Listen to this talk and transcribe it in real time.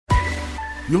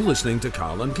You're listening to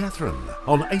Carl and Catherine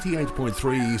on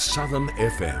 88.3 Southern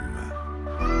FM.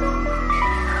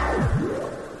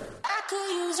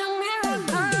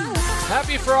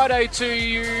 Happy Friday to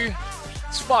you.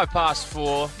 It's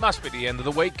 4:05. Must be the end of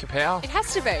the week, Kapow. It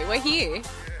has to be. We're here.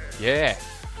 Yeah.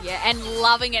 Yeah, and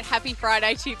loving it. Happy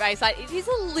Friday to you, Bayside. It is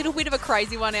a little bit of a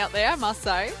crazy one out there, I must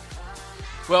say.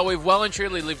 Well, we've well and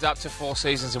truly lived up to 4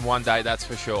 seasons in one day, that's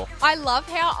for sure. I love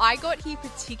how I got here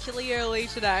particularly early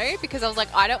today because I was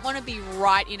like, I don't want to be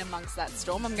right in amongst that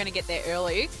storm. I'm going to get there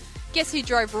early. Guess who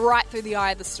drove right through the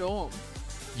eye of the storm?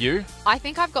 You? I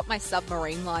think I've got my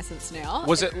submarine license now.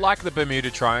 Was it like the Bermuda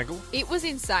Triangle? It was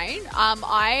insane.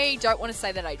 I don't want to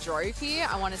say that I drove here.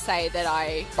 I want to say that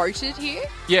I boated here.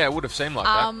 Yeah, it would have seemed like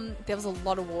that. There was a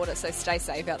lot of water, so stay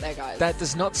safe out there, guys. That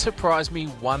does not surprise me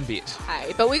one bit.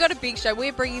 Hey, but we got a big show.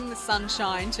 We're bringing the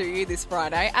sunshine to you this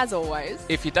Friday, as always.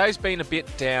 If your day's been a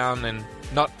bit down and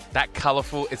not that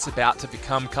colourful, it's about to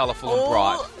become colourful and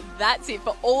bright. That's it,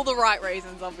 for all the right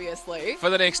reasons, obviously. For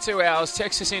the next 2 hours,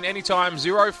 text us in anytime,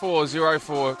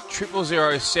 0404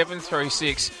 000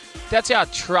 736. That's our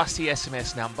trusty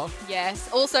SMS number. Yes.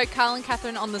 Also, Carl and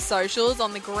Catherine on the socials,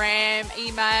 on the gram,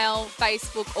 email,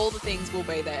 Facebook, all the things will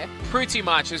be there. Pretty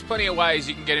much. There's plenty of ways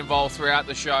you can get involved throughout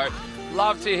the show.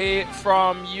 Love to hear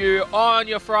from you on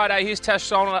your Friday. Here's Tash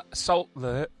Sultana.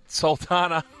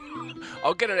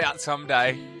 I'll get it out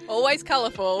someday. Always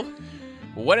colourful.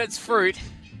 When it's fruit,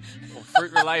 or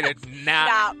fruit related,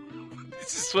 nah.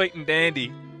 This is sweet and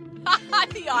dandy.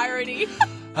 The irony.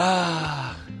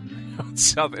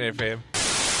 Southern FM.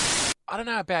 I don't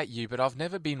know about you, but I've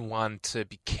never been one to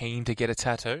be keen to get a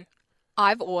tattoo.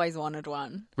 I've always wanted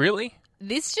one. Really?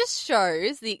 This just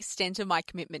shows the extent of my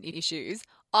commitment issues.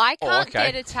 I can't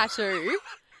get a tattoo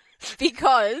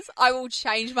because I will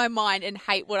change my mind and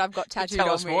hate what I've got tattooed on me.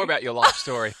 Tell us more about your life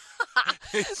story. But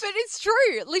it's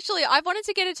true. Literally, I've wanted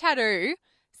to get a tattoo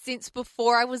since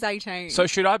before I was 18. So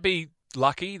should I be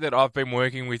lucky that I've been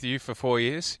working with you for 4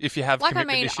 years if you have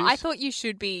commitment issues? I thought you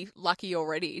should be lucky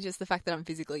already, just the fact that I'm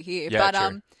physically here. Yeah,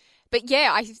 true. But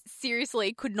yeah, I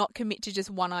seriously could not commit to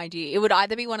just one idea. It would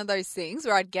either be one of those things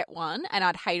where I'd get one and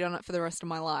I'd hate on it for the rest of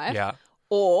my life. Yeah.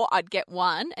 Or I'd get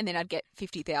one and then I'd get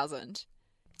 50,000.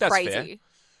 That's crazy. fair.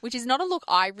 Which is not a look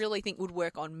I really think would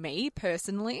work on me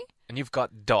personally. And you've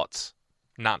got dots.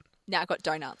 None. Now I've got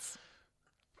donuts.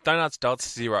 Donuts,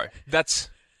 dots, 0. That's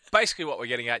basically what we're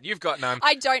getting at. You've got none.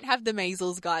 I don't have the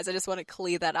measles, guys. I just want to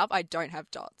clear that up. I don't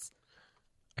have dots.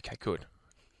 Okay, good.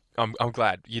 I'm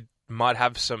glad. You might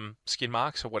have some skin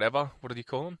marks or whatever. What do you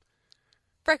call them?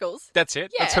 Freckles. That's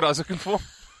it. Yeah. That's what I was looking for.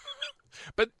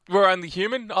 But we're only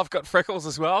human. I've got freckles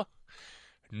as well.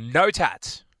 No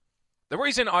tats. The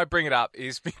reason I bring it up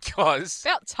is because...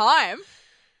 About time.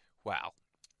 Wow.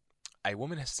 A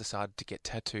woman has decided to get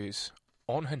tattoos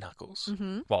on her knuckles,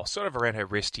 well, sort of around her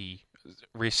wrist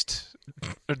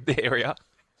area,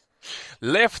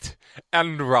 left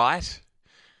and right,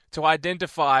 to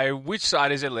identify which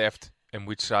side is her left and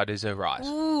which side is her right.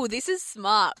 Ooh, this is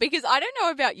smart. Because I don't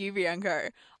know about you,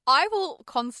 Bianco. I will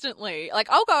constantly,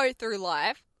 I'll go through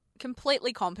life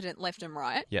completely competent left and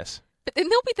right. Yes. But then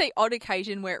there'll be the odd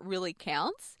occasion where it really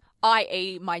counts,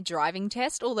 i.e. my driving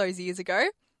test all those years ago.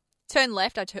 Turned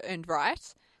left, I turned right.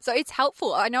 So it's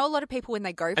helpful. I know a lot of people when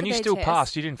they go for and you their still test,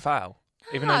 passed. You didn't fail,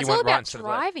 even though you it's went all right about instead of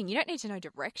left. driving. You don't need to know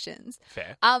directions.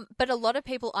 Fair. But a lot of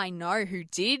people I know who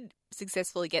did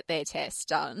successfully get their test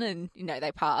done and,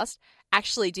 they passed,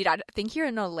 actually did. I think you're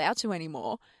not allowed to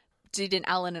anymore. Did an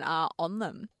L and an R on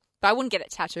them. But I wouldn't get it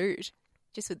tattooed,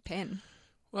 just with pen.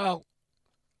 Well,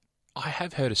 I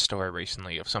have heard a story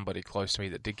recently of somebody close to me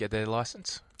that did get their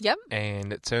license. Yep.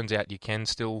 And it turns out you can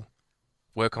still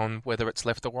work on whether it's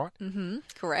left or right. Mm-hmm.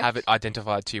 Correct. Have it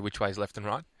identified to you which way is left and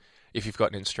right. If you've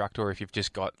got an instructor or if you've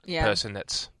just got a person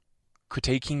that's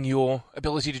critiquing your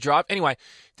ability to drive. Anyway,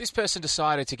 this person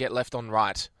decided to get left on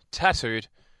right tattooed,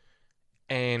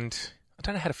 and I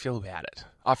don't know how to feel about it.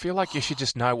 I feel like you should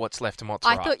just know what's left and what's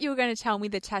right. I thought you were going to tell me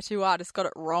the tattoo artist got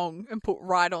it wrong and put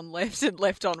right on left and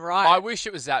left on right. I wish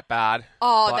it was that bad.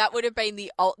 Oh, that would have been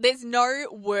there's no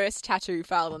worse tattoo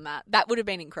fail than that. That would have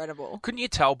been incredible. Couldn't you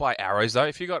tell by arrows, though?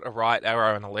 If you got a right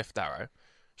arrow and a left arrow,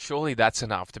 surely that's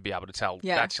enough to be able to tell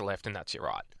that's your left and that's your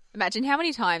right. Imagine how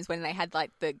many times when they had,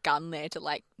 the gun there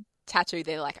to, tattoo,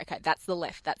 they're like, okay, that's the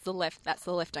left, that's the left, that's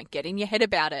the left. Don't get in your head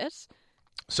about it.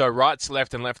 So right's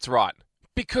left and left's right.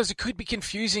 Because it could be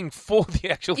confusing for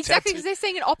the actual Exactly, tattoo. because they're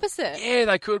saying it opposite. Yeah,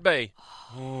 they could be.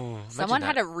 Ooh, Someone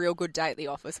had a real good day at the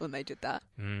office when they did that.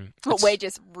 Mm. But we're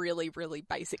just really, really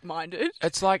basic-minded.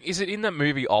 It's like, is it in that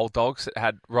movie Old Dogs that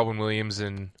had Robin Williams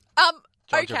and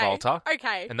John Travolta?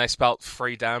 Okay. And they spelt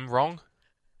freedom wrong?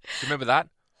 Do you remember that?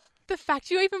 the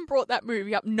fact you even brought that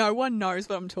movie up, no one knows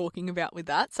what I'm talking about with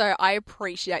that. So I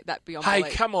appreciate that beyond Hey,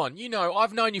 belief. come on. You know,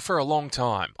 I've known you for a long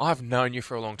time.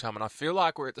 And I feel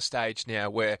like we're at the stage now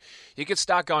where you could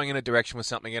start going in a direction with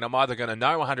something and I'm either going to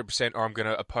know 100% or I'm going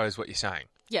to oppose what you're saying.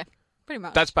 Yeah, pretty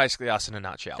much. That's basically us in a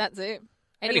nutshell. That's it.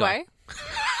 Anyway.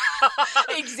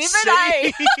 Exhibit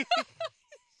A.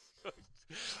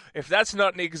 If that's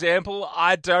not an example,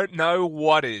 I don't know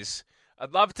what is.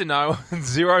 I'd love to know.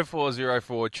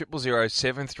 0404 000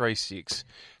 736.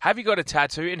 Have you got a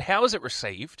tattoo and how is it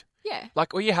received? Yeah.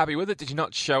 Like, were you happy with it? Did you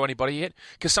not show anybody yet?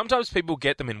 Because sometimes people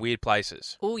get them in weird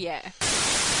places. Oh, yeah.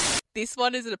 This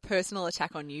one is a personal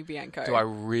attack on you, Bianco. Do I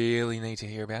really need to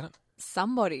hear about it?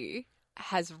 Somebody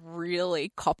has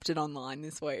really copped it online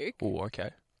this week. Oh,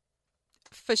 okay.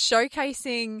 For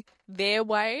showcasing their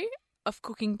way of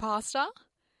cooking pasta.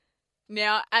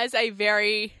 Now, as a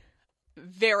very,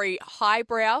 very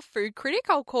highbrow food critic,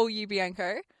 I'll call you,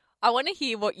 Bianco. I want to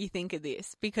hear what you think of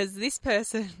this because this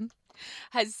person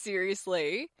has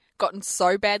seriously gotten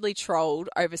so badly trolled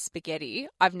over spaghetti.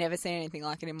 I've never seen anything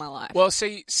like it in my life. Well,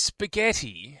 see,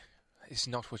 spaghetti is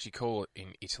not what you call it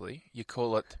in Italy. You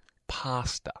call it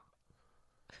pasta.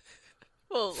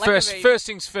 Well, first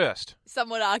things first. Some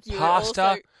would argue Pasta,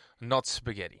 also, not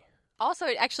spaghetti. Also,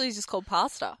 it actually is just called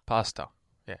pasta. Pasta,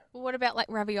 yeah. Well, what about like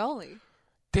ravioli?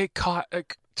 They're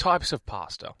types of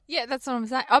pasta. Yeah, that's what I'm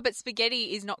saying. Oh, but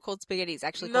spaghetti is not called spaghetti. It's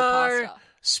actually called pasta.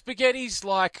 Spaghetti's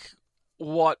like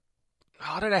what?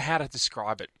 I don't know how to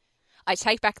describe it. I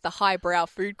take back the highbrow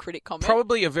food critic comment.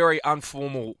 Probably a very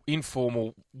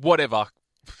informal, whatever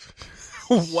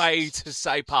way to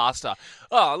say pasta.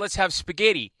 Oh, let's have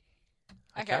spaghetti.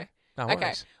 Okay. No okay.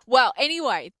 worries. Well,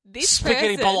 anyway, this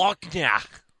spaghetti person...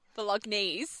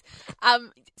 Bolognese.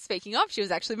 Speaking of, she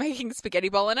was actually making spaghetti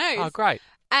bolognese. Oh, great.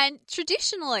 And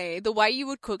traditionally, the way you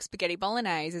would cook spaghetti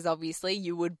bolognese is obviously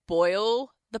you would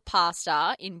boil the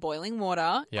pasta in boiling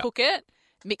water, cook it,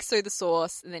 mix through the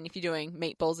sauce, and then if you're doing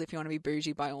meatballs, if you want to be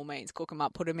bougie, by all means, cook them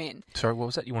up, put them in. Sorry, what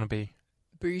was that? You want to be...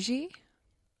 Bougie?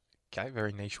 Okay,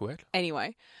 very niche word.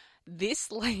 Anyway,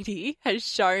 this lady has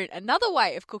shown another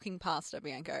way of cooking pasta,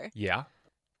 Bianco. Yeah.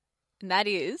 And that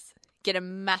is get a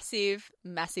massive,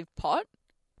 massive pot.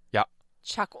 Yeah.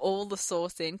 Chuck all the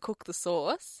sauce in, cook the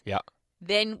sauce. Yeah.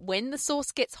 Then when the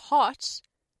sauce gets hot,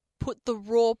 put the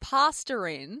raw pasta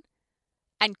in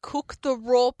and cook the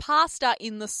raw pasta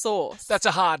in the sauce. That's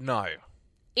a hard no.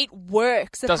 It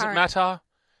works, Doesn't apparently. matter.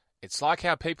 It's like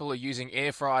how people are using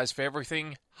air fryers for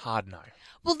everything. Hard no.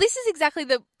 Well, this is exactly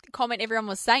the comment everyone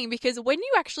was saying because when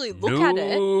you actually look at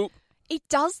it, it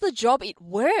does the job. It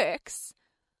works.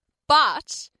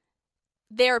 But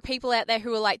there are people out there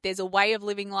who are like, there's a way of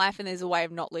living life and there's a way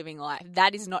of not living life.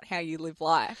 That is not how you live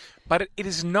life. But it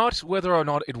is not whether or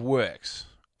not it works.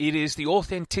 It is the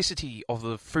authenticity of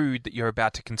the food that you're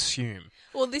about to consume.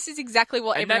 Well, this is exactly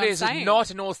what everyone's saying. And that is not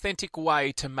an authentic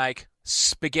way to make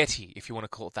spaghetti, if you want to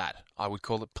call it that. I would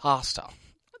call it pasta.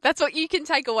 That's what you can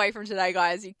take away from today,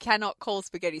 guys. You cannot call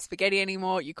spaghetti spaghetti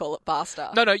anymore. You call it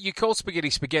pasta. No, you call spaghetti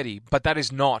spaghetti, but that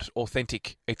is not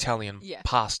authentic Italian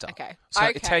pasta. Okay. So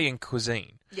Italian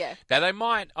cuisine. Yeah. Now, they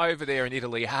might over there in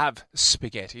Italy have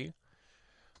spaghetti,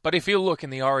 but if you look in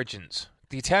the origins,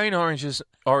 the Italian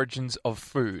origins of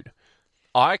food,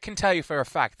 I can tell you for a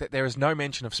fact that there is no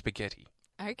mention of spaghetti.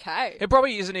 Okay. There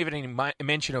probably isn't even any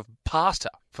mention of pasta,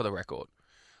 for the record.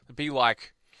 It'd be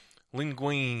like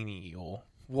linguine or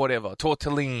whatever,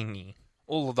 tortellini,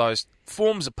 all of those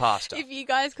forms of pasta. If you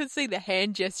guys could see the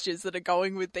hand gestures that are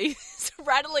going with these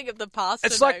rattling of the pasta.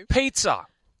 It's like pizza.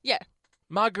 Yeah.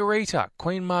 Margherita,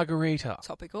 Queen Margherita.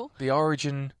 Topical. The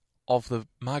origin of the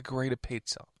margherita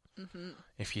pizza. Mm-hmm.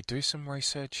 If you do some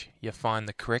research, you find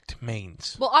the correct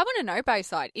means. Well, I want to know,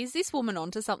 Bayside, is this woman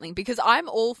onto something? Because I'm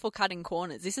all for cutting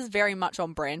corners. This is very much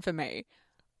on brand for me.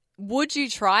 Would you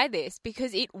try this?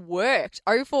 Because it worked.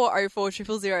 0404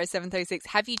 000 736.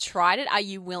 Have you tried it? Are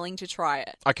you willing to try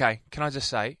it? Okay, can I just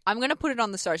say? I'm going to put it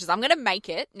on the socials. I'm going to make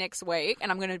it next week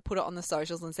and I'm going to put it on the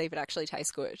socials and see if it actually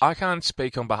tastes good. I can't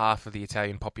speak on behalf of the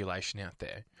Italian population out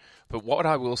there. But what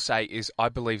I will say is I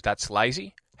believe that's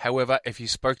lazy. However, if you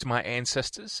spoke to my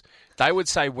ancestors, they would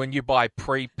say when you buy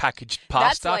pre-packaged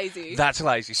pasta... That's lazy. That's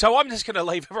lazy. So I'm just going to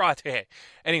leave it right there.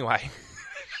 Anyway...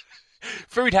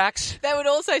 Food hacks. They would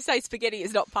also say spaghetti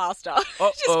is not pasta.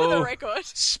 Just for the record.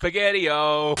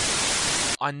 Spaghetti-o.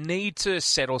 I need to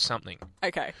settle something.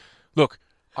 Okay. Look,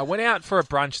 I went out for a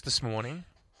brunch this morning.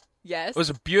 Yes. It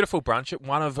was a beautiful brunch at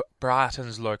one of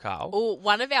Brighton's locale. Oh,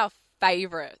 one of our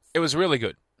favourites. It was really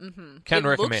good. Mm-hmm. Can it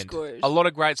recommend. Looks good. A lot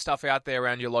of great stuff out there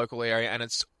around your local area, and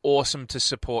it's awesome to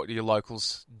support your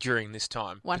locals during this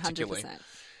time. 100%.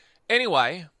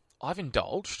 Anyway, I've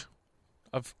indulged.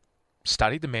 I've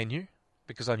studied the menu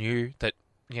because I knew that,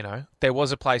 there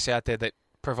was a place out there that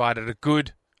provided a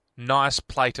good, nice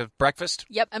plate of breakfast.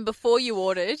 Yep, and before you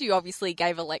ordered, you obviously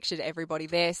gave a lecture to everybody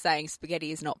there saying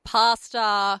spaghetti is not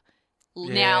pasta.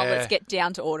 Now let's get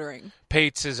down to ordering.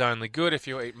 Pizza's only good if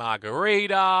you eat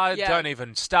margarita. Yeah. Don't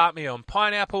even start me on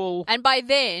pineapple. And by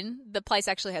then, the place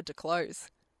actually had to close.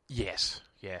 Yes.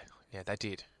 Yeah, they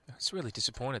did. I was really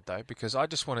disappointed, though, because I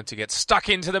just wanted to get stuck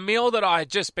into the meal that I had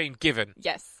just been given.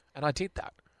 Yes. And I did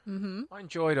that. Mm-hmm. I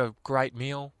enjoyed a great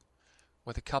meal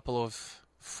with a couple of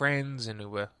friends, and we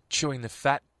were chewing the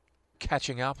fat,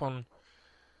 catching up on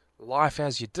life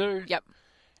as you do. Yep.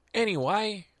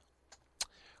 Anyway,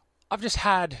 I've just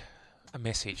had a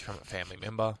message from a family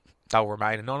member. They'll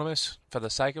remain anonymous for the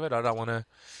sake of it. I don't want to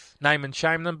name and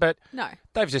shame them, but no,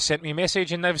 they've just sent me a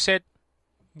message and they've said,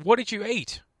 "What did you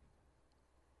eat?"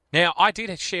 Now, I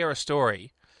did share a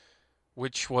story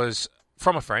which was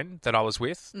from a friend that I was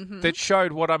with that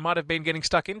showed what I might have been getting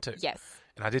stuck into. Yes.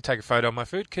 And I did take a photo of my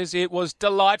food because it was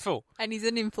delightful. And he's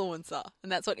an influencer,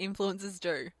 and that's what influencers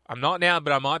do. I'm not now,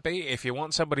 but I might be. If you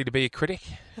want somebody to be a critic,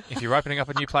 if you're opening up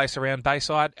a new place around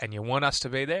Bayside and you want us to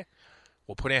be there,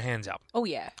 we'll put our hands up. Oh,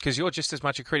 yeah. Because you're just as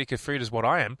much a critic of food as what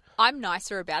I am. I'm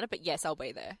nicer about it, but yes, I'll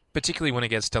be there. Particularly when it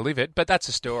gets delivered. But that's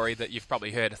a story that you've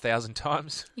probably heard 1,000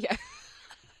 times. Yeah.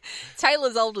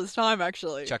 Taylor's old as time,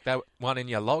 actually. Chuck that one in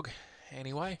your log,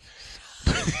 anyway.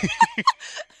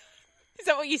 Is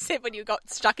that what you said when you got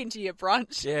stuck into your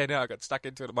brunch? Yeah, no, I got stuck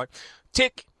into it. I'm like,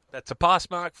 tick, that's a pass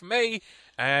mark for me.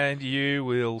 And you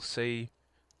will see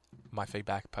my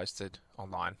feedback posted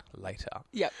online later.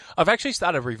 Yep. I've actually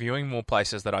started reviewing more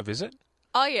places that I visit.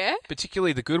 Oh, yeah?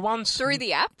 Particularly the good ones. Through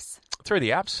the apps? Through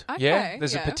the apps, Okay, yeah.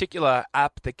 There's yeah. a particular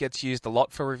app that gets used a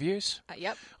lot for reviews.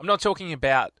 Yep. I'm not talking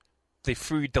about the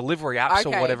food delivery apps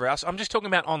Okay. or whatever else. I'm just talking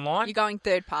about online. You're going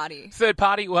third party. Third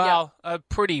party, well, a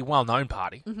pretty well-known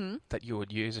party that you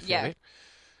would use if Yeah. you eat.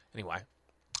 Anyway,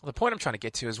 the point I'm trying to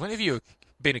get to is when have you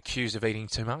been accused of eating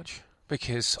too much?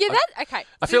 Because Yeah, okay.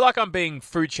 I feel like I'm being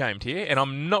food shamed here, and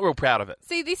I'm not real proud of it.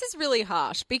 See, this is really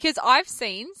harsh because I've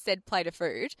seen said plate of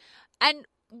food, and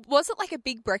was it like a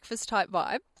big breakfast type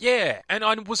vibe? Yeah, and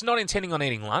I was not intending on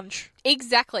eating lunch.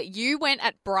 Exactly. You went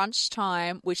at brunch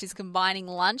time, which is combining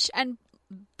lunch and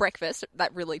breakfast.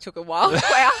 That really took a while.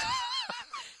 Wow.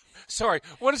 Sorry,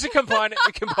 what does it combine?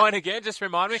 Combine again? Just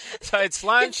remind me. So it's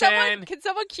lunch Can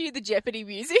someone cue the Jeopardy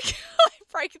music?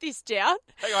 Break this down.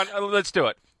 Hang on, let's do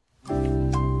it.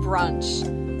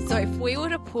 Brunch. So if we were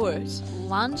to put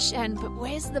lunch and... But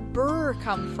where's the brr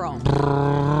come from?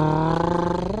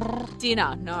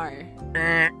 Dinner, no.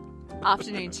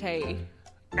 Afternoon tea,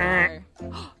 no.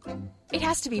 It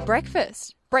has to be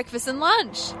breakfast. Breakfast and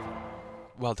lunch.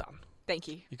 Well done. Thank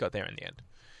you. You got there in the end.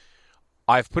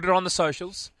 I've put it on the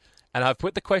socials, and I've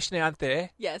put the question out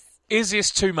there. Yes. Is this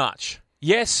too much?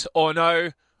 Yes or no?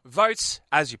 Votes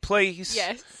as you please.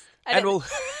 Yes. And we'll...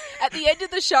 At the end of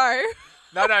the show...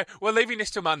 No, we're leaving this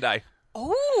till Monday.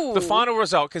 Oh. The final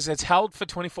result, because it's held for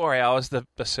 24 hours, the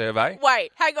survey.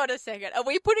 Wait, hang on a second. Are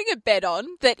we putting a bet on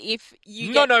that if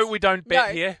you No, we don't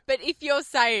bet here. But if you're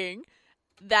saying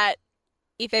that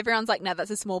if everyone's like, no,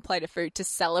 that's a small plate of food, to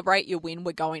celebrate your win,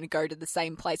 we're going to go to the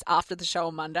same place after the show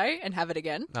on Monday and have it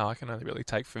again? No, I can only really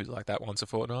take food like that once a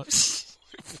fortnight.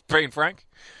 Being frank.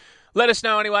 Let us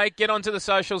know anyway. Get onto the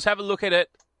socials. Have a look at it.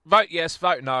 Vote yes,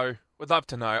 vote no. Would love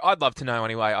to know. I'd love to know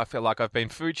anyway. I feel like I've been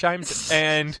food shamed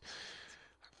and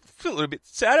I feel a little bit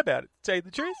sad about it, to tell you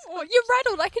the truth. Oh, you're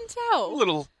rattled, I can tell. A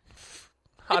little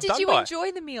hard But did done you by.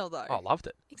 enjoy the meal, though? Oh, I loved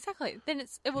it. Exactly. Then it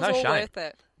was No all shame. worth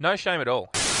it. No shame at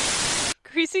all.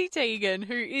 Chrissy Teigen,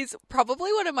 who is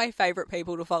probably one of my favourite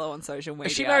people to follow on social media.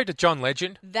 Is she married to John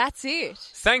Legend? That's it.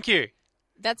 Thank you.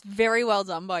 That's very well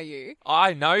done by you.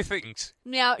 I know things.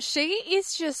 Now, she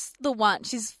is just the one.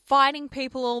 She's fighting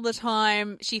people all the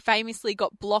time. She famously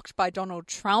got blocked by Donald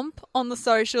Trump on the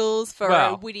socials for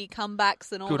her witty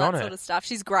comebacks and all that sort of stuff.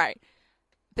 She's great.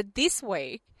 But this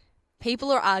week,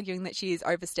 people are arguing that she has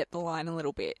overstepped the line a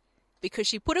little bit because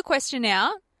she put a question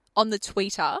out on the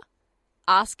Twitter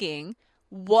asking,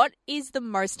 what is the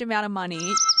most amount of money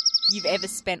you've ever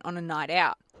spent on a night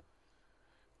out?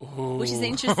 Ooh. Which is an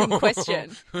interesting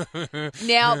question.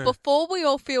 Now, before we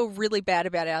all feel really bad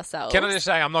about ourselves... Can I just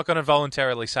say, I'm not going to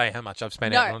voluntarily say how much I've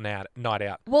spent out on a night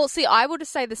out. Well, see, I would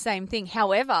say the same thing.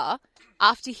 However,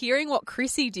 after hearing what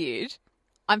Chrissy did,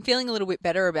 I'm feeling a little bit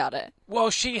better about it. Well,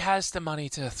 she has the money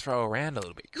to throw around a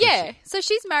little bit. Chrissy. Yeah. So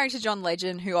she's married to John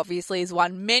Legend, who obviously has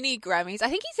won many Grammys. I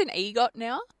think he's an EGOT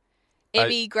now.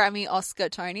 Emmy, Grammy, Oscar,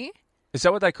 Tony. Is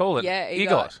that what they call it? Yeah,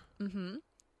 EGOT. Mm-hmm.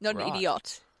 Not an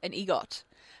idiot, an EGOT.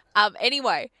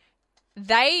 Anyway,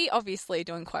 They obviously are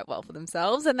doing quite well for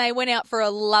themselves, and they went out for a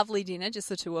lovely dinner, just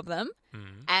the two of them.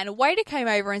 And a waiter came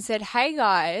over and said, "Hey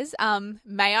guys,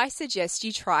 may I suggest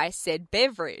you try said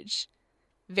beverage?"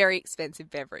 Very expensive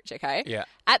beverage, okay? Yeah.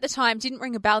 At the time, didn't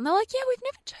ring a bell, and they're like, "Yeah, we've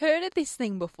never heard of this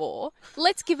thing before.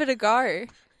 Let's give it a go."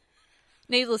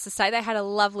 Needless to say, they had a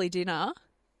lovely dinner,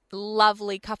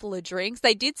 lovely couple of drinks.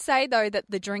 They did say, though, that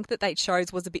the drink that they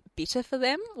chose was a bit bitter for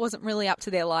them, wasn't really up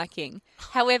to their liking.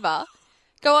 However,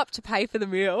 go up to pay for the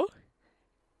meal.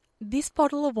 This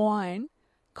bottle of wine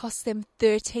cost them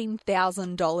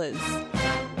 $13,000.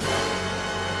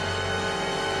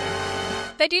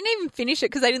 They didn't even finish it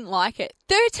because they didn't like it.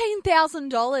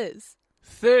 $13,000.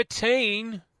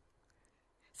 13?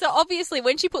 So obviously,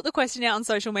 when she put the question out on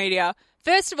social media,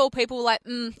 first of all, people were like,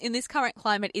 in this current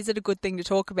climate, is it a good thing to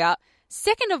talk about?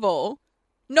 Second of all,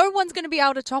 no one's going to be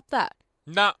able to top that.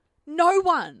 No. No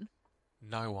one.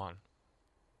 No one.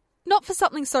 Not for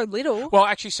something so little. Well,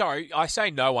 actually, sorry, I say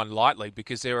no one lightly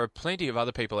because there are plenty of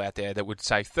other people out there that would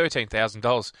say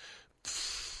 $13,000.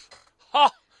 Oh,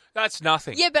 that's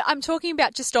nothing. Yeah, but I'm talking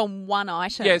about just on one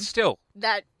item. Yeah, still.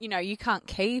 That, you can't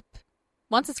keep.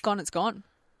 Once it's gone, it's gone.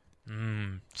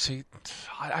 See,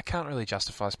 I can't really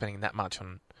justify spending that much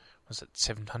on, was it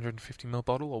 750ml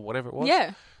bottle or whatever it was?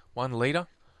 Yeah. 1 litre.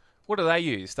 What do they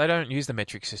use? They don't use the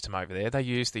metric system over there. They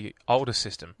use the older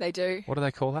system. They do. What do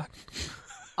they call that?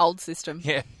 Old system.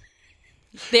 Yeah.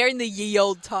 They're in the ye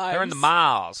old times. They're in the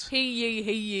Mars. He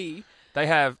ye. They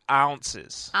have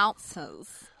ounces.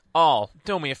 Ounces. Oh,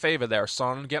 do me a favour there,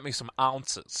 son. Get me some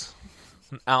ounces.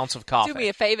 An ounce of coffee. Do me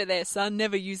a favour there, son.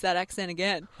 Never use that accent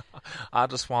again. I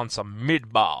just want some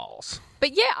mid-balls.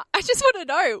 But yeah, I just want to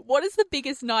know, what is the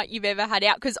biggest night you've ever had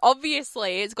out? Because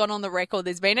obviously it's gone on the record.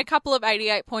 There's been a couple of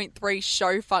 88.3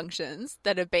 show functions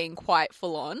that have been quite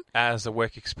full on. As a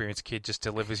work experience kid just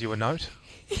delivers you a note.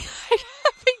 I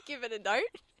haven't given a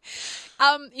note.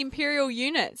 Imperial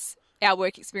units, our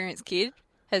work experience kid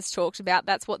has talked about.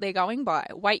 That's what they're going by.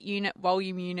 Weight unit,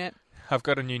 volume unit. I've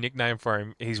got a new nickname for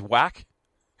him. He's Whack.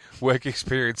 Work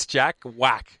experience Jack.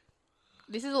 Whack.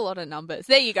 This is a lot of numbers.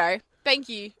 There you go. Thank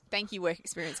you, work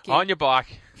experience kid. On your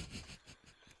bike.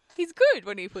 He's good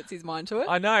when he puts his mind to it.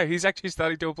 I know. He's actually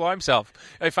starting to apply himself.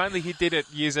 If only he did it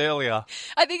years earlier.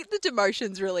 I think the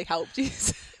demotion's really helped.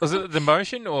 Was it the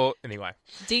demotion or... Anyway.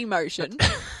 Demotion.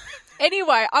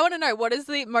 Anyway, I want to know, what is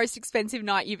the most expensive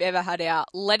night you've ever had out?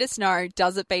 Let us know.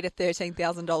 Does it beat a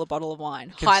 $13,000 bottle of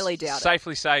wine? Highly doubt it.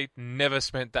 Safely say, never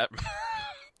spent that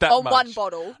on much. One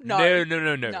bottle? No.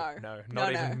 No.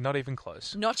 Not even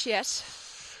close. Not yet.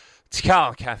 It's Carl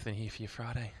and Catherine here for your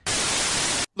Friday.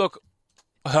 Look,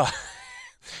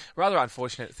 rather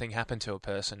unfortunate thing happened to a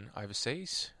person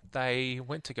overseas. They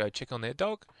went to go check on their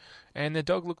dog, and their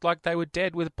dog looked like they were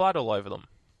dead with blood all over them.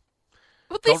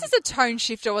 Well, this is a tone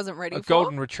shift I wasn't ready for. A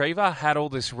golden retriever had all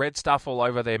this red stuff all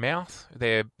over their mouth,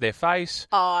 their face.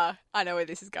 Oh, I know where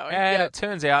this is going. And It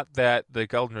turns out that the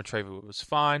golden retriever was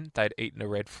fine. They'd eaten a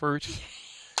red fruit.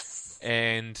 Yes.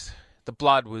 And the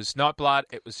blood was not blood.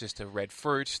 It was just a red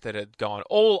fruit that had gone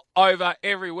all over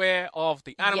everywhere of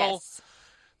the animal. Yes.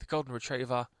 The golden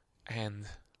retriever and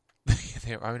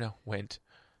their owner went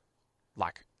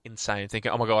like insane,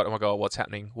 thinking, oh my God, what's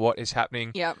happening? What is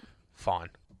happening? Yep.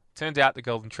 Fine. Turns out the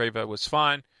golden retriever was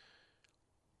fine.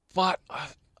 But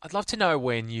I'd love to know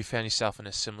when you found yourself in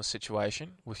a similar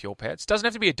situation with your pets. Doesn't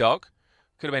have to be a dog.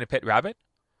 Could have been a pet rabbit.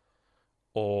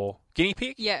 Or guinea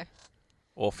pig. Yeah.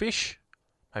 Or fish.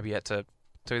 Maybe you had to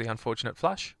do the unfortunate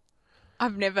flush.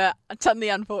 I've never done the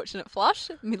unfortunate flush.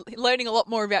 I'm learning a lot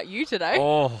more about you today.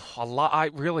 Oh,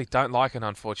 I really don't like an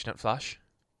unfortunate flush.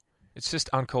 It's just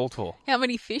uncalled for. How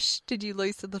many fish did you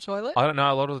lose to the toilet? I don't know.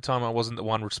 A lot of the time I wasn't the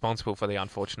one responsible for the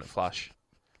unfortunate flush.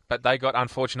 But they got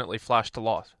unfortunately flushed a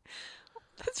lot.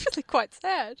 That's really quite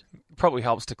sad. Probably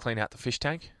helps to clean out the fish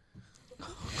tank.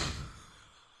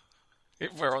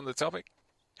 If we're on the topic.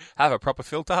 Have a proper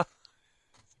filter.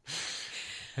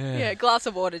 Yeah, a glass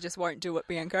of water just won't do it,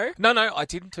 Bianco. No, I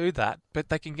didn't do that. But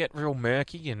they can get real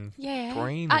murky and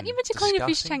green. Aren't you meant to clean a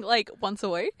fish tank like once a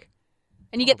week?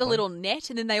 And you get the little net,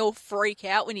 and then they all freak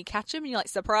out when you catch them, and you're like,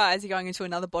 surprise, you're going into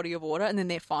another body of water, and then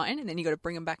they're fine, and then you got to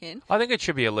bring them back in. I think it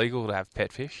should be illegal to have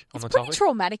pet fish on the topic. It's pretty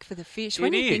traumatic for the fish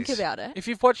when you think about it. If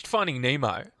you've watched Finding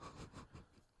Nemo,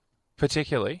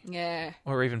 particularly, yeah,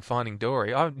 or even Finding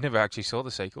Dory, I never actually saw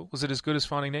the sequel. Was it as good as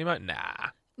Finding Nemo?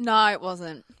 Nah. No, it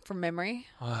wasn't, from memory.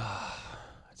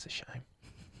 That's a shame.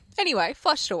 Anyway,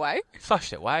 flushed away.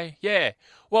 Flushed away, yeah.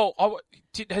 Well,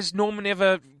 has Norman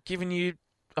ever given you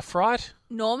a fright?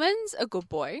 Norman's a good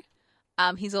boy.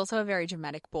 He's also a very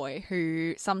dramatic boy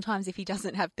who sometimes if he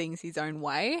doesn't have things his own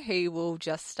way, he will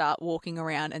just start walking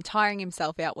around and tiring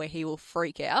himself out where he will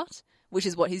freak out, which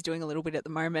is what he's doing a little bit at the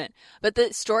moment. But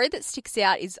the story that sticks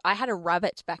out is I had a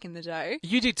rabbit back in the day.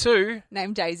 You did too.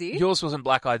 Named Daisy. Yours wasn't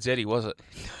Black-Eyed Zeddy, was it?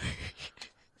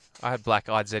 I had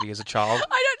Black-Eyed Zeddy as a child.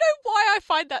 I don't know why I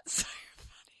find that so funny.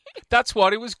 That's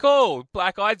what he was called,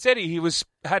 Black-Eyed Zeddy. He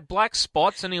had black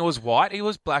spots and he was white. He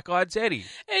was Black-Eyed Zeddy.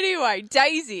 Anyway,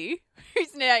 Daisy,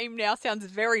 whose name now sounds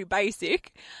very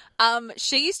basic,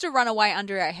 she used to run away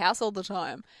under our house all the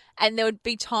time. And there would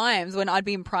be times when I'd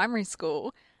be in primary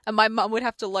school and my mum would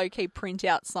have to low-key print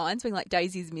out signs being like,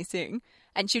 Daisy's missing.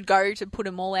 And she'd go to put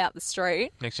them all out the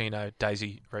street. Next thing you know,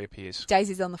 Daisy reappears.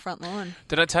 Daisy's on the front lawn.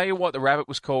 Did I tell you what the rabbit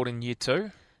was called in year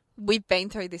 2? We've been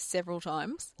through this several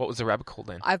times. What was the rabbit called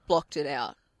then? I've blocked it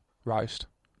out. Roast.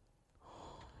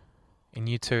 In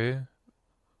year 2,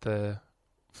 the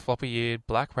floppy-eared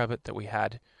black rabbit that we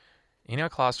had in our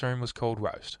classroom was called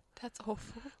Roast. That's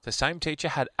awful. The same teacher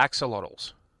had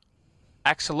axolotls.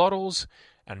 Axolotls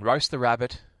and Roast the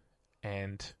rabbit,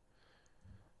 and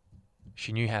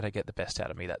she knew how to get the best out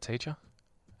of me, that teacher,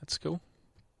 at school.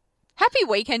 Happy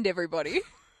weekend, everybody.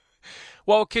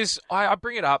 Well, because I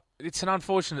bring it up, it's an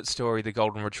unfortunate story, the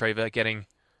golden retriever getting,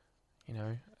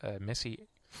 messy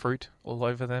fruit all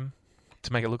over them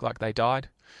to make it look like they died,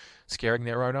 scaring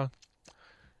their owner.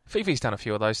 Fifi's done a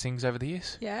few of those things over the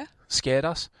years. Yeah? Scared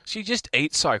us. She just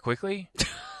eats so quickly.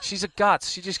 She's a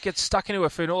guts. She just gets stuck into her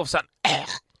food and all of a sudden...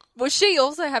 Was she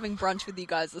also having brunch with you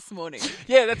guys this morning?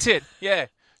 Yeah, that's it. Yeah.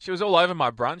 She was all over my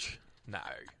brunch. No.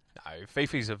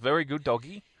 Fifi's a very good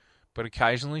doggy, but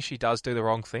occasionally she does do the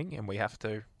wrong thing and we have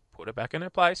to put her back in her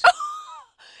place.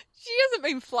 She hasn't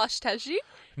been flushed, has she?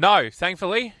 No,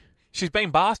 thankfully. She's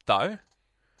been bathed, though.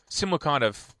 Similar kind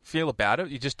of feel about it.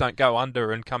 You just don't go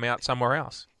under and come out somewhere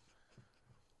else.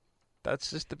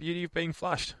 That's just the beauty of being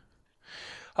flushed.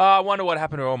 I wonder what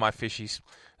happened to all my fishies.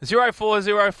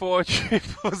 0404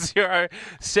 000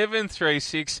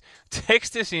 736.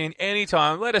 Text us in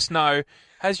anytime. Let us know.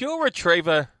 Has your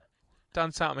retriever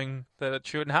done something that it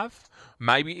shouldn't have?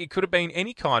 Maybe it could have been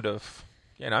any kind of,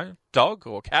 dog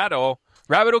or cat or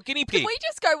rabbit or guinea pig. Can we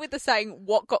just go with the saying,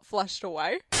 what got flushed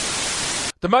away?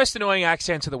 The most annoying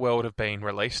accents of the world have been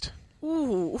released.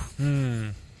 Ooh.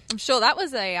 I'm sure that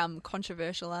was a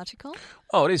controversial article.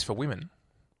 Oh, it is for women.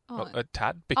 Oh. A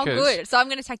tad. Because, good. So I'm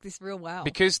going to take this real well.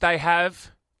 Because they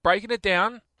have, breaking it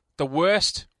down, the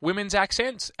worst women's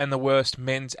accents and the worst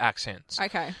men's accents.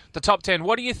 Okay. The top 10,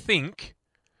 what do you think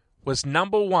was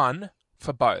number 1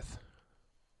 for both?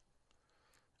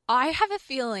 I have a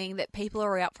feeling that people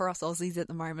are out for us Aussies at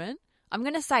the moment. I'm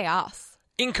going to say us.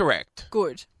 Incorrect.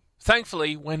 Good.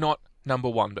 Thankfully, we're not number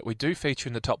 1, but we do feature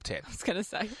in the top 10. I was going to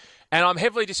say. And I'm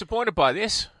heavily disappointed by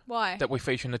this. Why? That we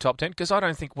feature in the top 10, because I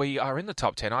don't think we are in the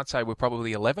top 10. I'd say we're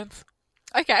probably 11th.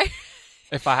 Okay.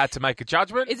 If I had to make a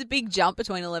judgment. It's a big jump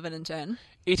between 11 and 10.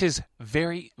 It is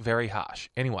very, very harsh.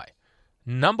 Anyway,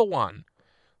 number 1,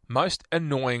 most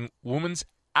annoying woman's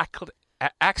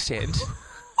accent,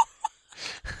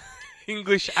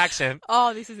 English accent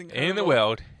this is incredible. in the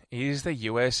world is the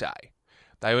USA.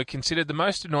 They were considered the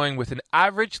most annoying with an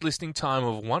average listening time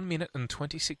of 1 minute and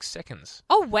 26 seconds.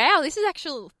 Oh, wow. This is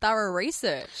actual thorough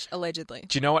research, allegedly.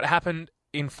 Do you know what happened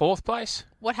in 4th place?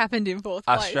 What happened in 4th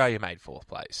place? Australia made 4th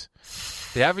place.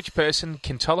 The average person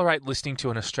can tolerate listening to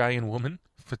an Australian woman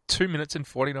for 2 minutes and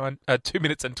 29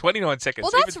 seconds.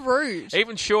 Well, that's rude.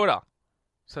 Even shorter.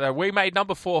 So we made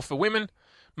number 4 for women.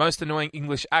 Most annoying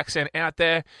English accent out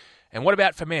there. And what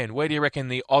about for men? Where do you reckon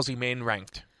the Aussie men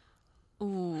ranked?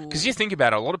 Because you think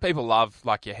about it, a lot of people love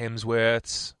like your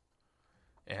Hemsworths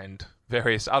and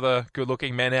various other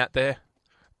good-looking men out there.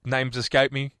 Names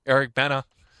escape me. Eric Banner.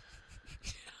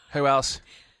 Who else?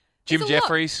 Jim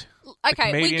Jeffries.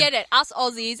 Okay, we get it. Us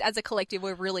Aussies, as a collective,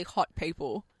 we're really hot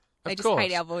people. They just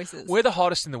hate our voices. We're the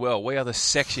hottest in the world. We are the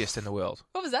sexiest in the world.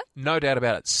 What was that? No doubt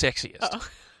about it. Sexiest. Oh.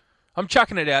 I'm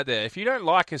chucking it out there. If you don't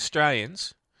like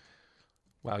Australians,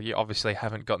 well, you obviously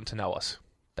haven't gotten to know us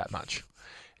that much.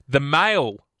 The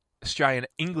male Australian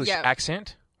English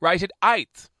accent rated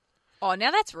 8th. Oh,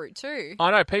 now that's rude too.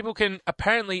 I know. People can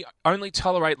apparently only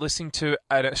tolerate listening to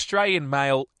an Australian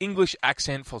male English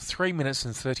accent for 3 minutes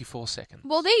and 34 seconds.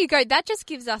 Well, there you go. That just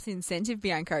gives us incentive,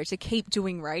 Bianco, to keep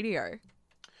doing radio.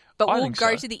 But we'll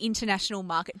go to the international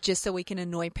market just so we can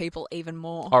annoy people even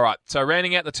more. All right. So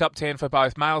rounding out the top 10 for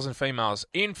both males and females.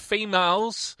 In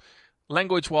females,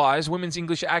 language-wise, women's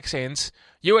English accents,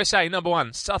 USA, number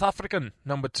 1. South African,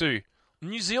 number 2.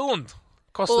 New Zealand,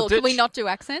 across the ditch. Can we not do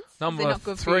accents? Number not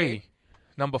good 3.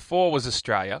 Number 4 was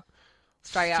Australia.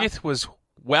 Australia. 5th was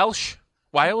Wales.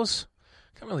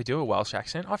 Can't really do a Welsh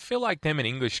accent. I feel like them and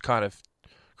English kind of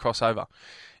cross over.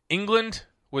 England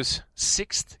was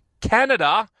 6th.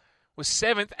 Canada was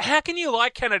 7th. How can you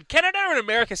like Canada? Canada and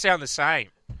America sound the same.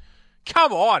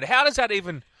 Come on. How does that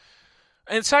even...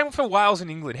 And same for Wales and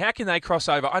England. How can they cross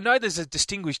over? I know there's a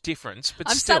distinguished difference, but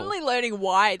I'm still. suddenly learning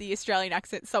why the Australian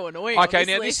accent's so annoying. Okay,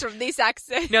 now this from this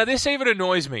accent. Now this even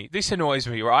annoys me. This annoys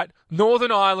me, right?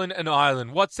 Northern Ireland and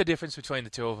Ireland. What's the difference between the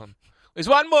two of them? There's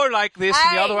one more like this,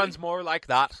 and the other one's more like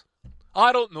that.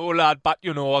 I don't know, lad, but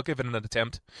I'll give it an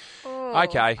attempt. Oh.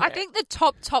 Okay. I think the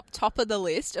top of the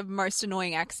list of most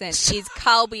annoying accents is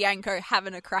Carl Bianco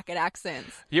having a crack at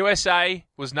accents. USA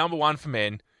was number 1 for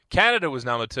men. Canada was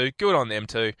number 2. Good on them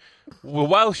too.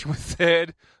 Welsh were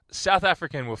 3rd. South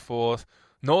African were 4th.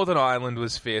 Northern Ireland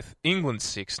was 5th. England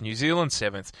 6th. New Zealand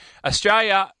 7th.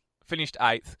 Australia finished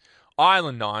 8th.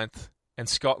 Ireland 9th. And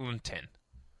Scotland 10th.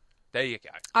 There you go.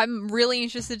 I'm really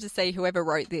interested to see whoever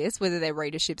wrote this, whether their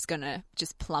readership's going to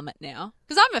just plummet now.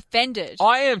 Because I'm offended.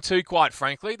 I am too, quite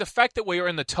frankly. The fact that we are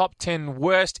in the top 10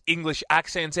 worst English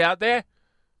accents out there,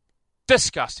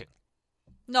 disgusting.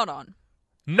 Not on.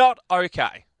 Not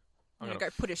okay. I'm going to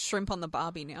go put a shrimp on the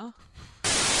barbie now.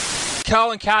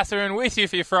 Carl and Catherine with you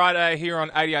for your Friday here on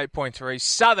 88.3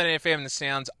 Southern FM, the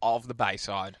sounds of the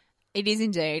Bayside. It is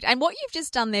indeed. And what you've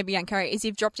just done there, Bianco, is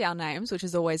you've dropped our names, which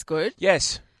is always good.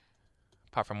 Yes.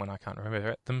 Apart from when I can't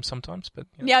remember them sometimes. But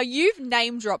Now, you've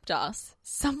name-dropped us.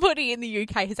 Somebody in the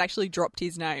UK has actually dropped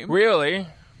his name. Really?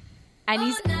 And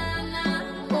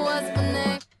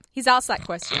he's asked that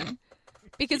question.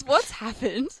 Because what's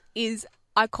happened is,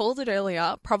 I called it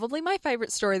earlier, probably my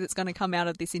favourite story that's going to come out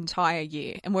of this entire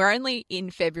year. And we're only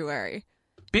in February.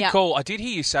 Big call. I did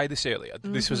hear you say this earlier.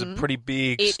 This was a pretty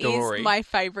big story. It is my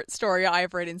favourite story I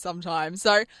have read in some time.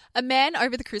 So, a man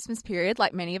over the Christmas period,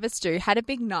 like many of us do, had a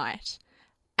big night.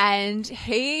 And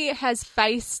he has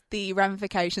faced the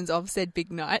ramifications of said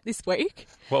big night this week.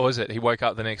 What was it? He woke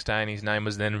up the next day and his name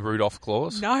was then Rudolph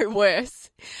Claus? No,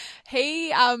 worse.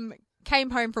 He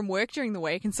came home from work during the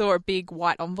week and saw a big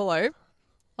white envelope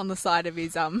on the side of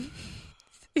his house.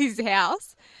 He's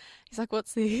like,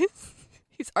 what's this?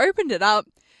 He's opened it up,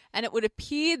 and it would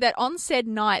appear that on said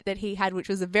night that he had, which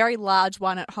was a very large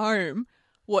one at home,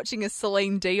 watching a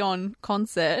Celine Dion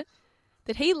concert,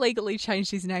 that he legally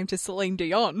changed his name to Celine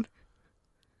Dion.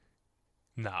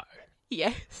 No.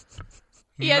 Yes.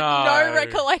 He had no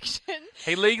recollection.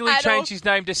 He legally changed his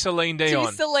name to Celine Dion.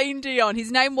 To Celine Dion.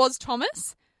 His name was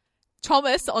Thomas.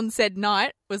 Thomas, on said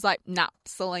night, was like, nah,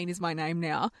 Celine is my name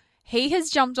now. He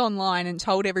has jumped online and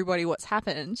told everybody what's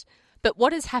happened. But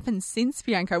what has happened since,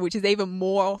 Bianco, which is even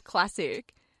more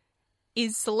classic,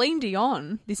 is Celine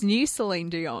Dion, this new Celine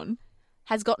Dion,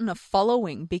 has gotten a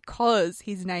following because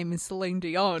his name is Celine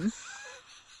Dion.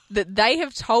 That they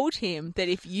have told him that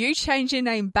if you change your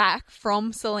name back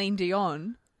from Celine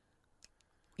Dion,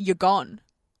 you're gone.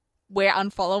 We're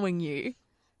unfollowing you.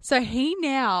 So he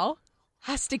now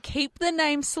has to keep the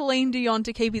name Celine Dion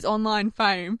to keep his online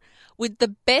fame, with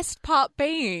the best part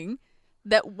being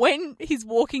that when he's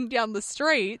walking down the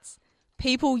streets,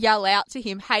 people yell out to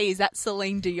him, hey, is that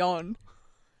Celine Dion?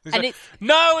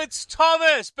 No, it's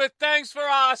Thomas, but thanks for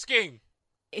asking.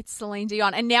 It's Celine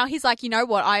Dion. And now he's like, you know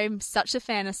what? I'm such a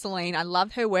fan of Celine. I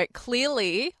love her work.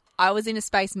 Clearly, I was in a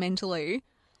space mentally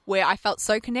where I felt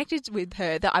so connected with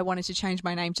her that I wanted to change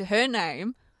my name to her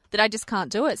name that I just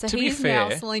can't do it. So he's now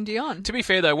Celine Dion. To be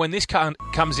fair, though, when this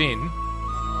comes in...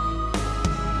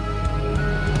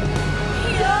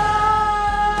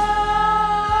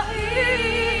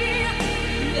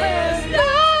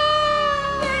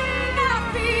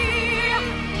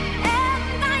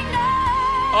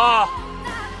 Oh.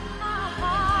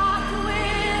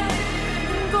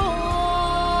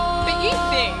 But you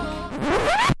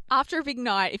think, after a big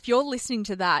night, if you're listening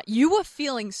to that, you were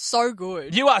feeling so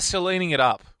good. You are Celining it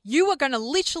up. You were going to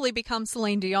literally become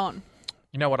Celine Dion.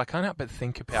 You know what? I can't help but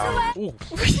think about...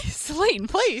 Celine,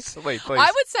 please. Celine, please.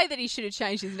 I would say that he should have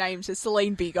changed his name to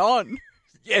Celine Be Gone.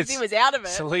 Yes. He was out of it.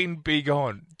 Celine Be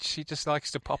Gone. She just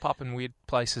likes to pop up in weird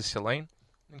places, Celine.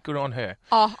 Good on her.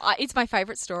 Oh, it's my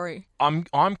favourite story. I'm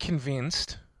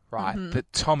convinced, right,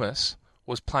 that Thomas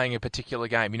was playing a particular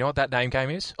game. You know what that name game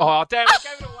is? Oh, damn, I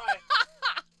gave it away.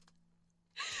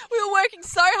 We were working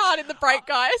so hard in the break,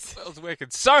 guys. I was working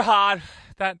so hard.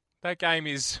 That game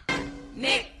is...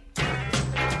 Nick.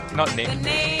 Not Nick.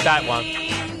 That one.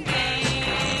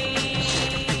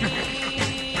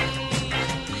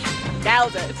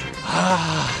 Nailed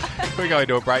it. We're going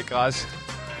to a break, guys.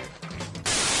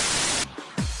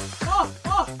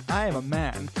 I am a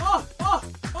man.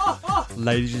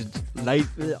 Ladies.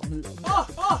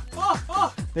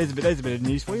 There's a bit of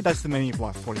news for you. That's the meaning of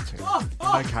Life 42.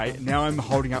 Okay, now I'm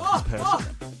holding up this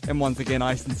person. And once again,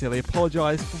 I sincerely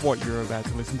apologise for what you're about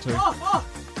to listen to.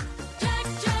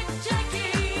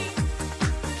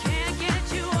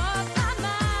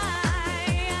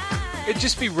 It'd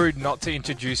just be rude not to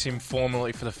introduce him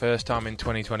formally for the first time in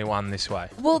 2021 this way.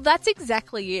 Well, that's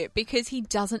exactly it, because he